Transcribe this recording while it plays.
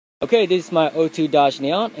Okay, this is my 02 Dodge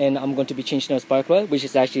Neon, and I'm going to be changing the spark plug, which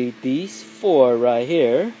is actually these four right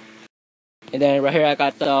here. And then right here I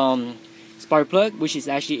got the spark plug, which is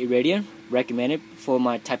actually Iridium, recommended for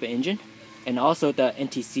my type of engine. And also the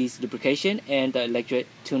NTC's lubrication and the electric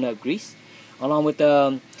tune-up grease, along with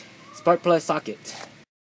the spark plug socket.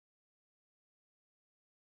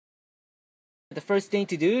 The first thing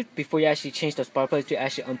to do before you actually change the spark plug is to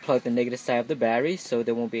actually unplug the negative side of the battery so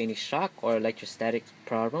there won't be any shock or electrostatic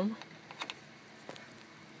problem.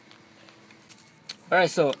 Alright,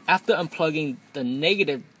 so after unplugging the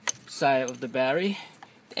negative side of the battery,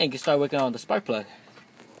 then you can start working on the spark plug.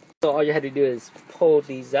 So all you have to do is pull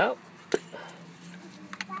these out.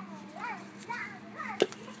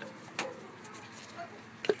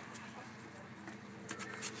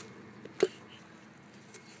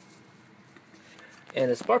 And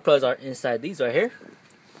the spark plugs are inside these right here.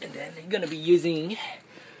 And then you're going to be using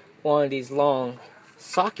one of these long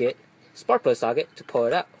spark plug socket to pull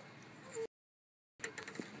it out.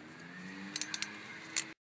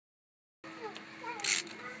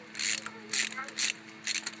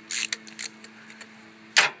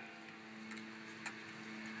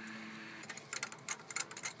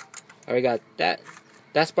 Alright, got that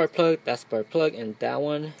spark plug, and that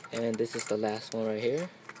one, and this is the last one right here.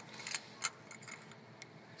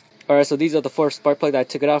 Alright, so these are the four spark plugs that I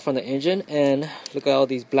took it out from the engine, and look at all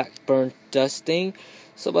these black burn dusting.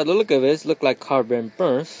 So by the look of it, look like carbon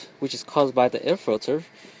burns, which is caused by the air filter,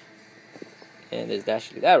 and it's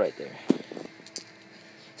actually that right there.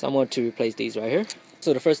 So I'm going to replace these right here.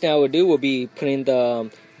 So the first thing I will do will be putting the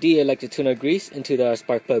de-electric tune-up grease into the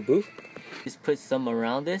spark plug booth. Just put some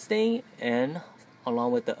around this thing and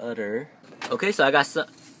along with the other. Okay, so I got some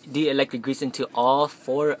de-electric grease into all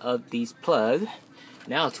four of these plugs.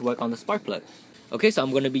 Now to work on the spark plug. Okay, so I'm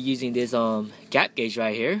going to be using this gap gauge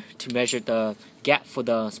right here to measure the gap for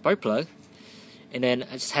the spark plug. And then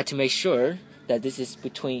I just had to make sure that this is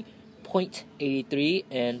between 0.83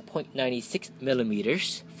 and 0.96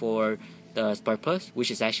 millimeters for the spark plug, which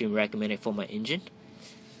is actually recommended for my engine.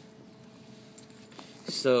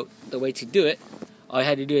 So the way to do it, all I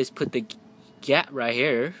had to do is put the gap right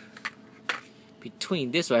here between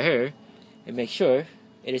this right here and make sure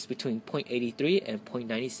it is between 0.83 and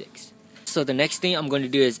 0.96. So the next thing I'm going to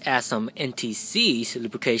do is add some NTC's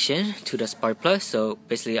lubrication to the spark plug. So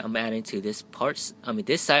basically I'm adding to this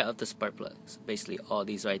side of the spark plug. So basically all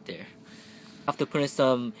these right there. After putting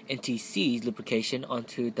some NTC's lubrication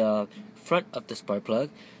onto the front of the spark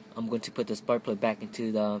plug, I'm going to put the spark plug back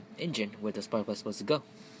into the engine where the spark plug is supposed to go.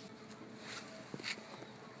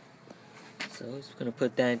 So I'm just going to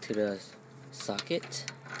put that into the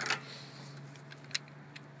socket.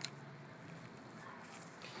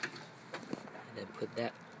 And then put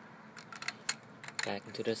that back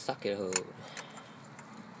into the socket hole.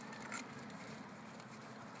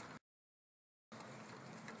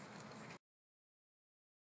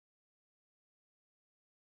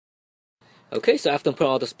 Okay, so after putting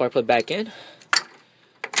all the spark plug back in,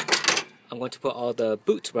 I'm going to put all the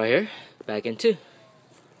boots right here back in too.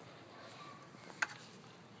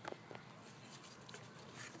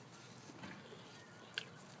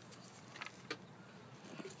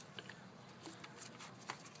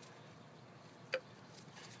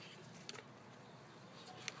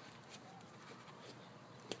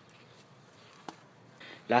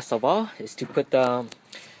 Last of all is to put the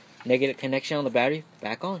negative connection on the battery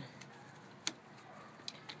back on.